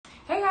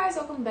guys,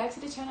 welcome back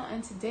to the channel,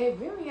 and today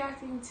we're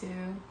reacting to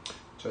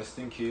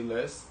Justin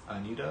Quiles,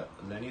 Anitta,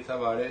 Lenny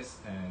Tavárez,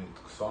 and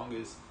the song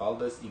is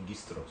Faldas y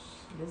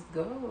Gistros. Let's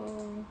Go.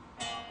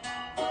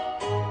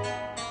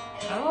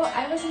 Oh,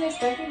 I wasn't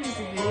expecting this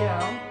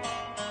video.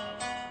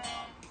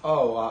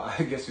 Oh,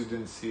 I guess you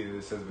didn't see it.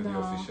 It says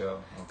video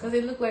official. Because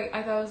it looked like,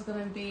 I thought it was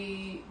going to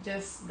be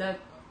just the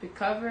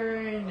cover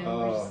and then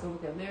we're just going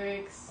to look at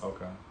lyrics.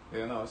 Okay.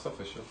 Yeah, no, it's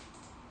official.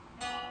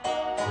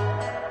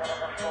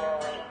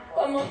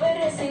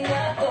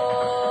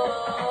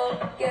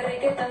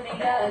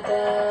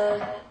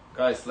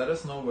 Guys, let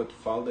us know what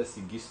Faldas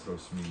y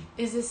Gistros mean.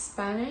 Is this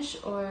Spanish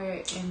or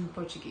in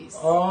Portuguese?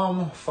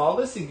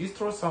 Faldas y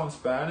Gistros sounds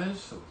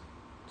Spanish,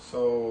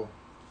 so,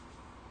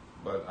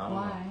 but I don't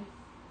know.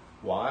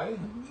 Why?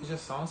 It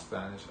just sounds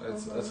Spanish.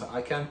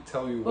 I can't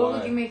tell you why.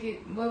 What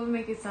would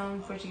make it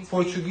sound Portuguese?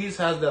 Portuguese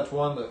has that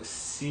one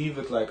C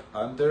with like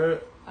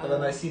under, but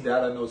then I see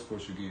that, I know it's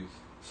Portuguese.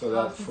 So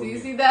that for do you me,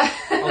 see that?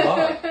 a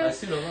lot. I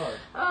see it a lot.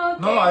 Oh,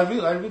 okay. No, I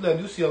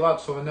do see a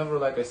lot. So whenever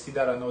like I see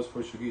that, I know it's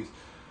Portuguese.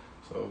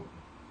 So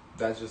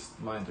that's just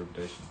my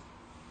interpretation.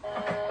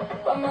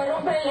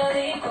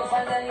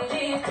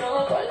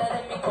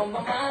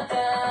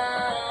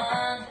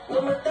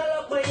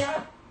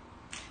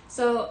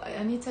 So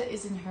Anitta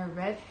is in her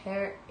red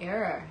hair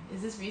era.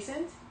 Is this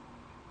recent?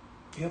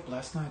 Yep,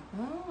 last night.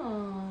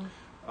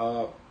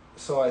 Oh.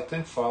 So I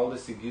think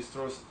Faldas y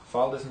Gistros.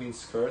 Faldas means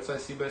skirts. I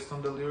see based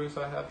on the lyrics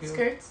I have here.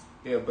 Skirts.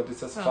 Yeah, but it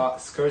says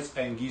skirts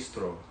and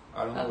gistro.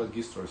 I don't know what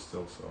gistro is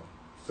still. So,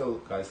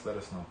 still, guys, let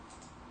us know.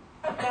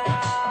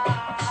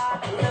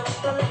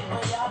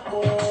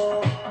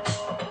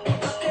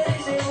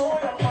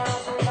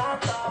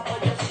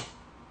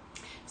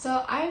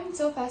 So I'm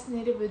so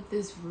fascinated with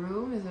this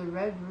room. It's a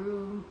red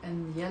room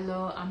and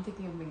yellow. I'm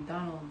thinking of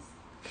McDonald's.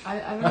 I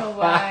don't know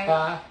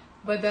why,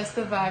 but that's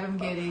the vibe I'm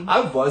getting.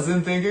 I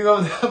wasn't thinking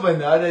of that, but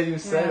now that you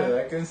said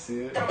it, I can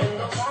see it.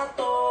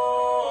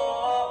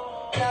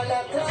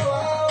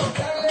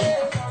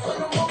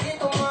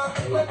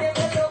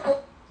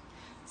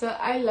 So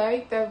I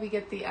like that we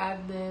get the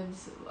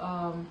ad-libs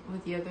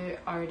with the other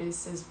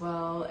artists as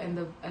well, and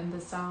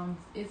the sound.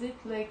 Is it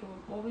like,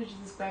 what would you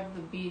describe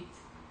the beat?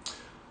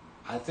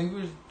 I think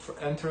we're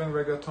entering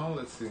reggaeton.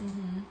 Let's see.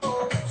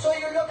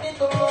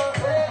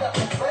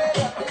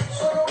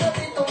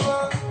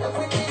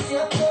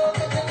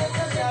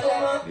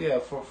 Yeah,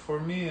 for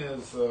me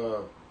it's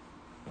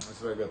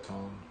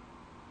reggaeton.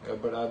 Yeah,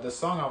 but the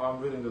song I'm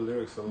reading the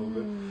lyrics a little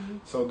bit.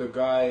 So the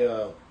guy,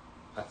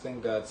 I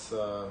think that's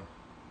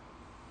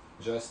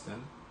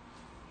Justin.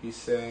 He's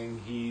saying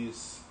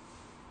he's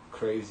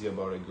crazy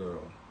about a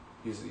girl.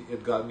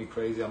 It got me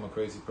crazy. I'm a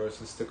crazy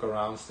person. Stick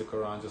around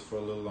just for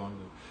a little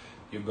longer.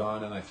 You're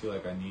gone and I feel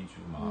like I need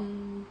you,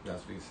 Mom.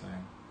 That's what he's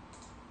saying.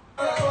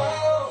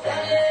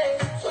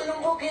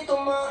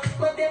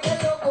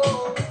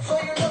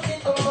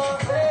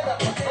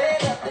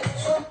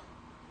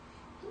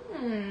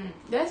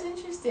 That's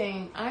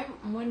interesting.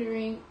 I'm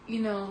wondering,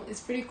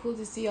 it's pretty cool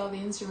to see all the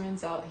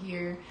instruments out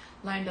here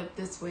lined up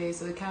this way,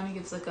 so it kind of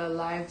gives like a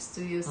live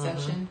studio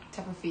session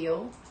type of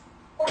feel.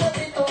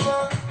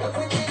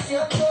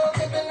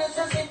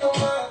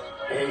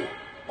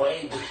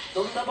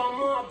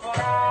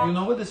 You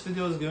know what this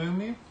video is giving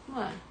me?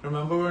 What?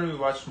 Remember when we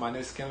watched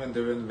Maneskin when they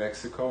were in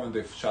Mexico and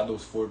they shot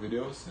those 4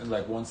 videos in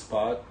like one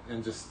spot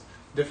and just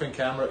different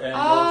camera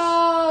angles?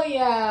 Oh,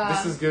 yeah.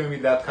 This is giving me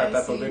that type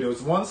of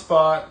videos. One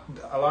spot,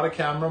 a lot of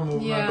camera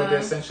movement, but they're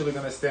essentially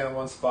going to stay in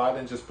one spot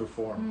and just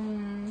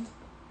perform.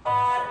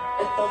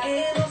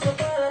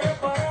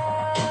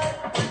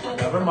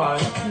 Never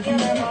mind.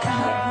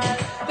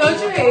 Don't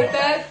you hate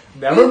that?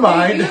 Never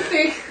mind. You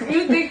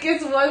think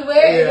it's one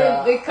way and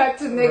then they cut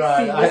to next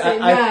scene. They say,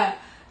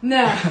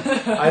 nah.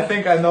 I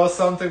think I know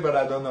something, but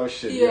I don't know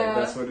shit yet.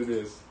 That's what it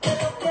is.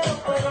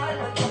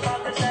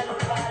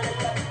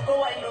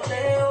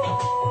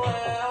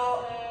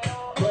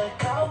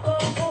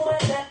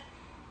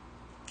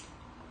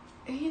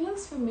 He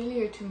looks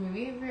familiar to me.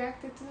 We've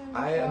reacted to him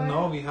before.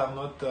 No, we have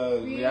not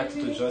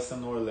reacted to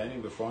Justin or Lenny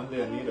before, only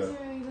Anitta.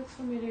 He looks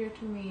familiar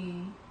to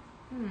me.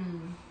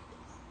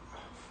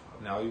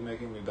 Now you're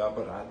making me doubt,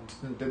 but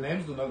the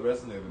names do not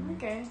resonate with me.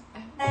 Okay.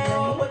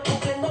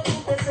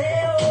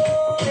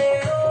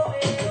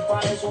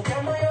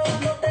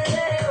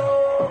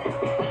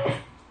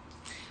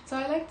 So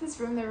I like this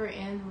room that we're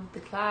in with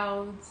the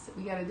clouds.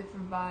 We got a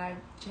different vibe,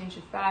 change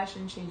of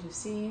fashion, change of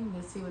scene.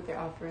 Let's see what they're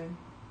offering.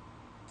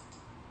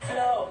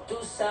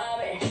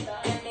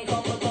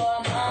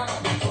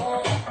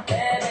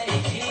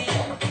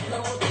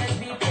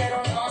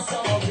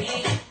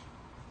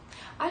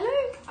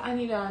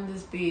 Anitta on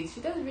this beat.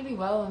 She does really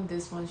well on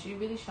this one. She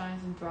really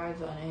shines and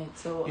thrives on it.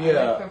 So I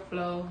like her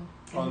flow.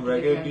 On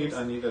reggae beat,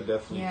 Anitta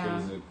definitely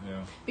kills it.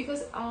 Yeah.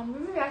 Because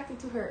we reacted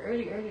to her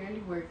early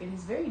work, and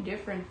it's very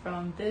different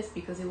from this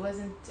because it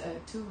wasn't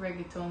too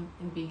reggaeton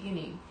in the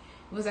beginning.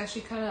 It was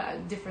actually kind of a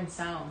different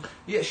sound.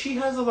 Yeah, she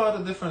has a lot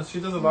of different. She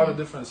does a lot of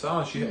different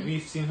sounds.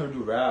 We've seen her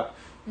do rap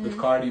with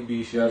Cardi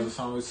B. She has a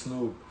song with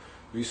Snoop.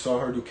 we saw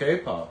her do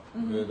K-pop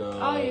with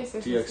yes,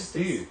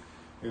 TXT.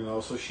 You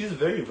know, so she's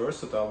very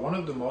versatile. One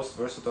of the most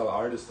versatile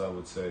artists, I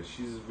would say.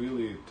 She's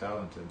really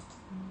talented.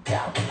 Okay,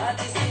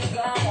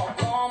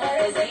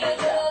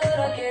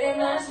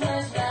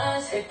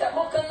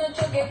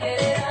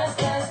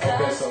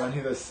 so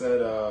Anitta said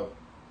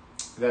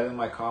that in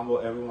my combo,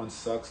 everyone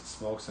sucks,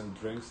 smokes, and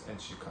drinks, and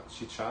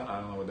Chichan,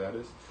 I don't know what that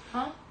is.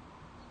 Huh?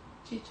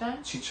 Chichan?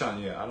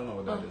 Chichan, yeah, I don't know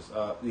what that is.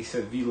 He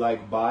said, we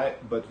like bi,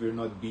 but we're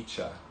not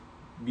bicha.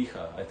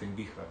 Bicha, I think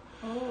bicha.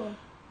 Oh.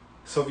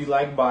 So we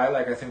like bi,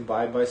 like I think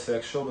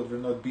bisexual, but we're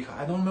not bicha.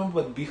 I don't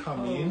remember what bicha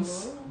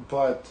means,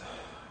 but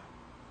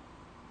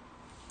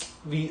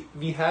we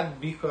had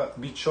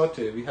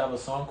bichote. We have a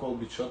song called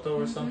bichota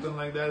or something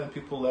like that, and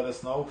people let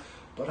us know,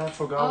 but I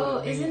forgot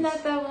what it means. Isn't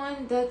that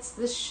one that's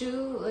the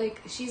shoe?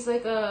 Like she's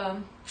like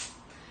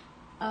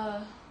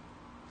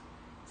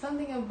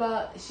something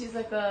about she's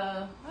like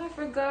I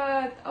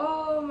forgot.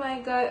 Oh my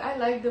god, I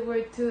like the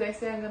word too. I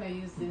say I'm gonna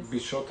use this.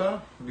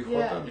 Bichota?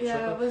 Bichota?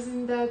 Yeah,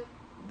 wasn't that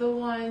the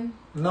one?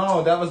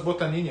 No, that was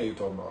Botanina you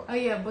talk about. Oh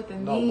yeah,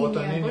 Botanina. No,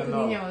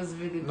 Botanina was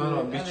really good.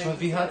 No, bichota.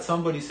 We had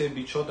somebody say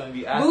bichota and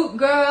we asked. Boot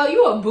girl,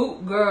 you a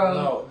boot girl.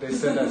 No, they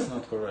said that's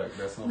not correct.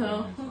 That's not what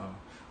it means. No.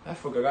 I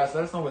forgot, guys.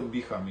 That's not what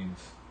bicha means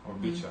or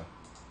bicha.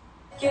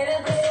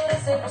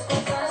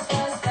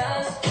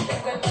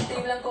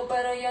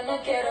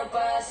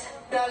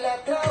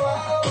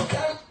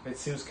 It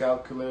seems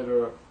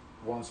calculator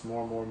wants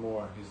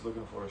more. He's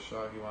looking for a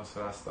shot. He wants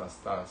fast.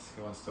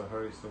 He wants to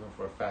hurry. He's looking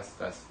for a fast.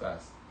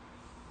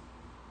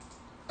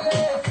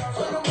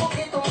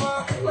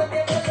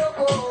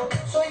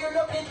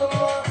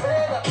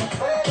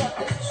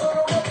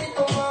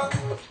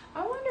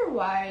 I wonder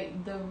why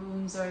the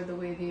rooms are the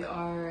way they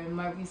are and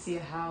why we see a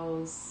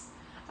house.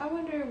 I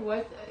wonder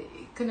what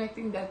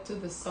connecting that to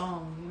the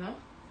song, you know?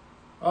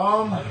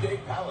 Hyundai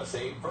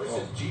Palisade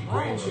versus Jeep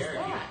Grand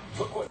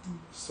Cherokee.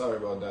 Sorry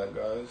about that,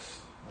 guys.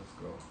 Let's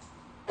go.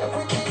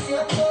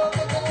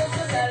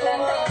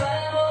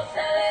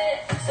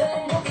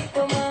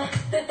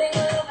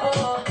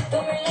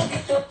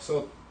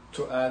 So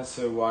to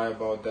answer why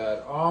about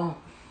that,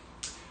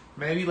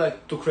 maybe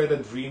like to create a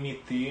dreamy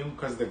theme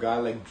because the guy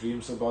like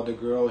dreams about the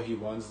girl, he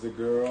wants the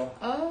girl.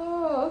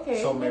 Oh,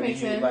 okay. So that maybe makes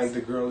sense. like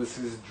the girl is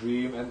his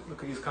dream, and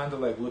look, he's kind of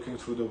like looking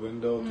through the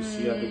window to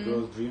see other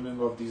girls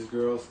dreaming of these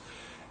girls.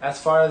 As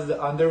far as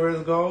the underwear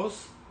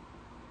goes,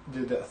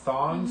 the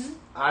thongs,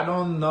 I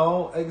don't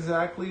know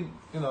exactly.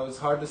 You know, it's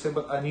hard to say.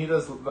 But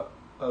Anita's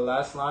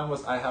last line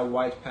was, "I have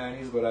white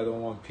panties, but I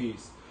don't want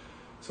peace."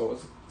 So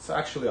it's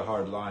actually a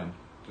hard line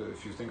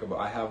if you think about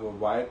it. I have a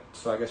white,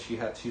 so I guess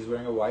she's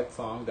wearing a white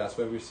thong. That's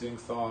why we're seeing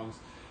thongs.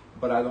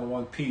 But I don't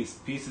want peace.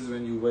 Peace is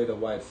when you wave a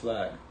white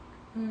flag.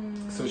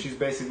 So she's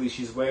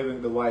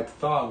waving the white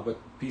thong, but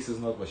peace is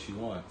not what she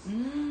wants.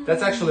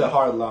 That's actually a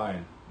hard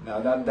line. Now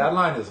that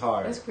line is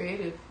hard. That's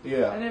creative.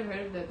 Yeah. I never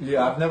heard of that.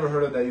 Yeah, I've never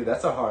heard of that either.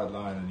 That's a hard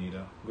line,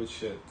 Anita. Good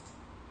shit.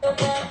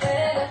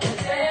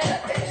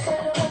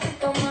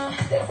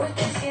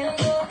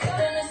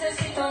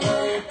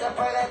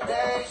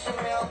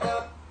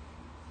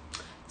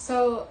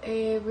 So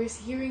we're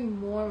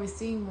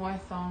seeing more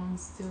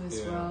thongs too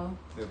as well.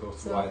 Yeah,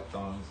 those white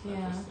thongs. Yeah.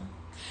 Interesting.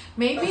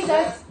 Maybe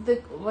that's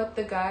what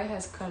the guy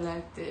has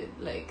collected,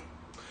 like.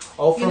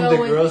 Oh, from the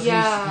girls he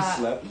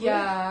slept with?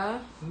 Yeah.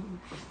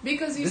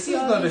 Because you this see is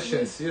all not a these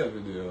Shensia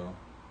video.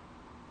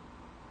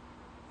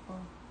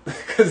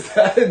 Because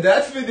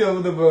that video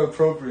would have been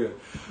appropriate.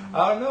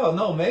 I don't know.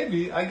 No,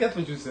 maybe. I get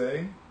what you're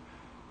saying.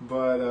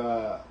 But,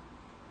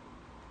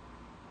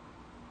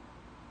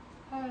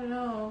 I don't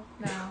know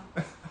now.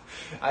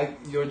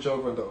 Your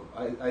joke went over.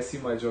 I see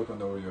my joke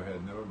went over your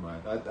head. Never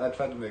mind. I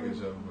tried to make a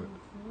joke, but...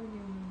 What do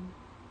you mean?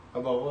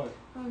 About what?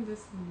 I'm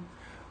listening.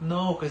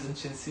 No, because in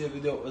Shensia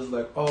video it was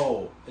like,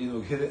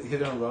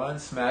 hit and run,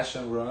 smash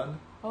and run.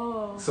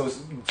 Oh. So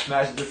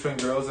smash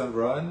different girls and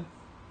run.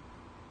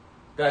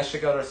 Guys,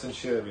 check out our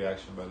Shensia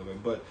reaction, by the way.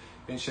 But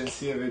in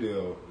Shensia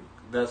video,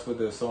 that's what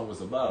the song was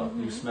about.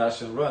 You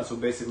smash and run. So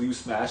basically, you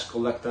smash,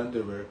 collect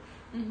underwear,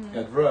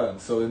 and run.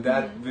 So in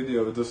that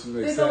video, it doesn't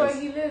make sense. They know where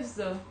he lives,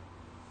 though.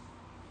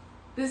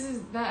 This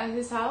is not at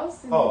his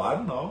house. I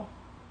don't know.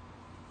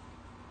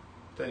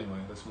 But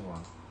anyway, let's move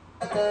on.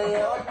 It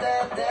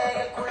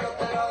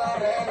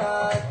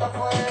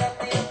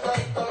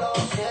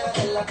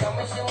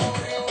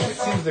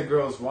seems the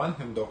girls want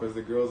him though, because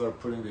the girls are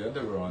putting the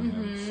underwear on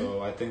him.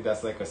 So I think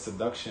that's like a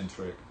seduction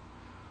trick.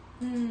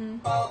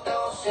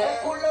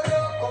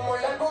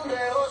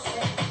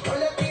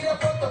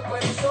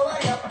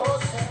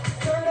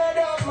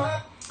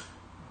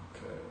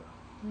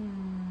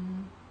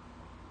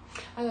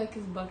 I like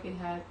his bucket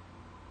hat.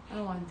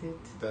 I want it.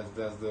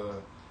 That's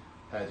the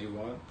hat you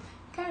want?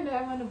 Kinda,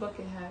 I want a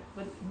bucket hat,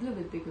 but a little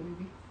bit bigger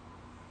maybe.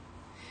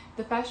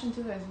 The fashion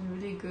too has been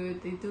really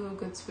good. They do a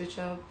good switch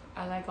up.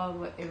 I like all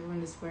what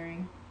everyone is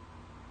wearing.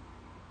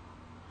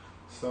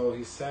 So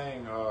he's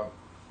saying,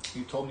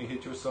 you told me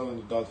hit yourself in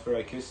the dot fair,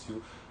 I kissed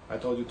you. I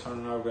told you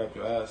turn around, grab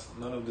your ass.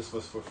 None of this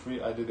was for free.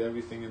 I did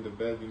everything in the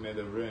bed. We made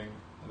a ring,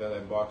 and then I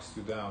boxed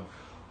you down.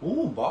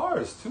 Ooh,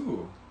 bars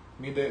too.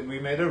 We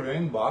made a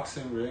ring,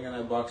 boxing ring, and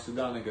I boxed you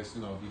down. I guess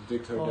you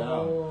digged her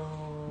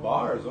down.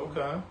 Bars,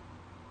 okay.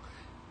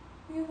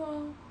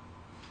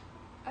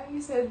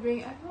 You said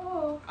ring.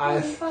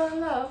 I fell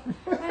in love.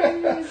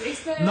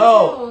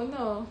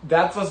 No.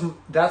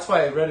 That's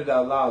why I read it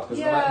out loud, because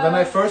when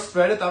I first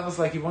read it, I was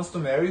like, he wants to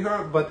marry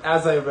her. But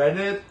as I read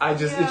it, it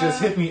just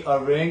hit me, a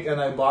ring,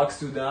 and I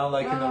boxed you down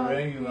like in a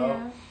ring,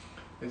 Yeah.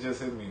 It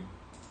just hit me.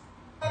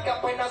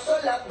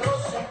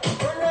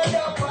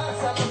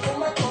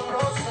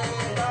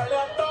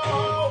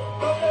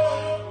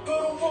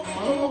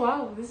 Oh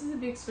wow, this is a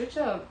big switch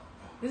up.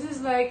 This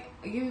is like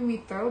giving me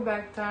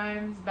throwback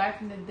times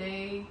back in the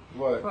day.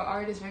 What? For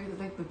artists,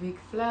 like the big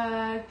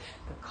flag,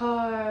 the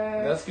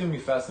car. That's giving me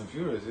Fast and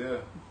Furious,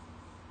 yeah.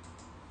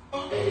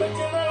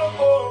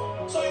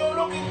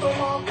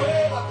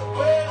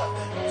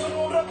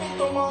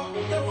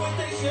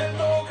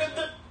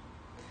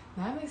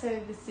 Now I'm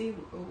excited to see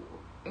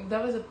if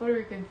that was a Puerto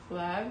Rican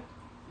flag.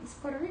 It's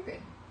Puerto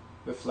Rican.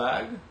 The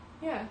flag?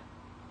 Yeah.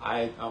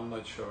 I'm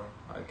not sure.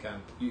 I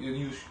can't.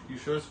 You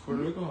sure it's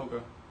Puerto Rican?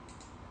 Okay.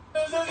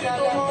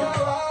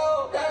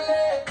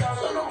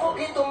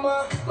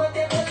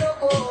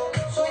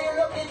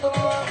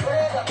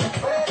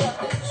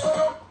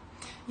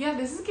 Yeah,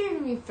 this is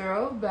giving me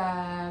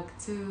throwback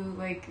to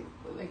like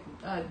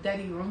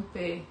Daddy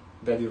Rompe.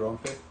 Daddy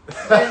Rompe?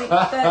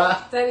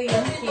 Daddy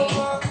Yankee.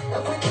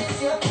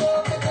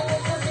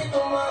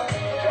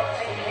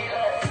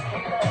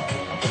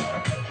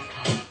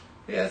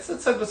 Yeah,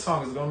 it's a good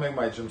song. It's gonna make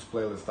my gym's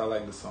playlist. I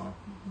like the song.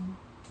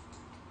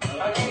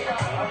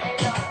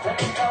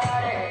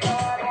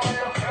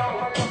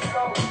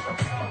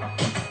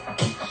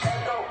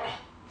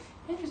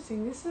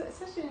 Interesting. This is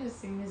such an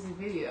interesting music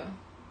video.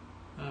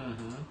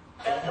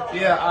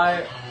 Yeah,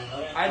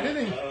 I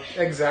didn't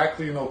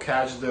exactly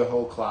catch the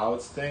whole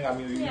clouds thing. I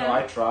mean,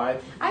 I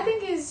tried. I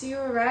think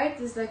you're right.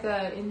 It's like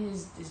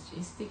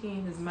it's sticking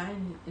in his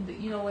mind.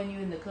 When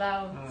you're in the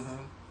clouds.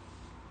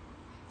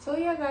 So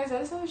yeah, guys,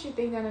 let us know what you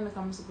think down in the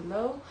comments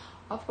below.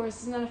 Of course,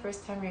 this is not the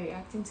first time we're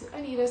reacting to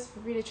Anitta, so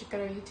feel free to check out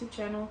our YouTube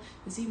channel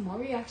to see more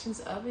reactions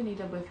of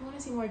Anitta. But if you want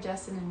to see more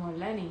Justin and more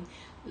Lenny,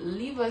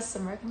 leave us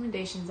some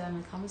recommendations down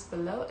in the comments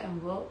below,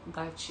 and we'll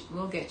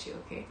get you,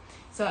 okay?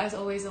 So as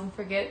always, don't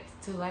forget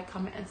to like,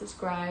 comment, and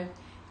subscribe,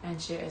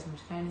 and share as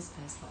much kindness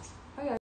as possible. Bye, guys.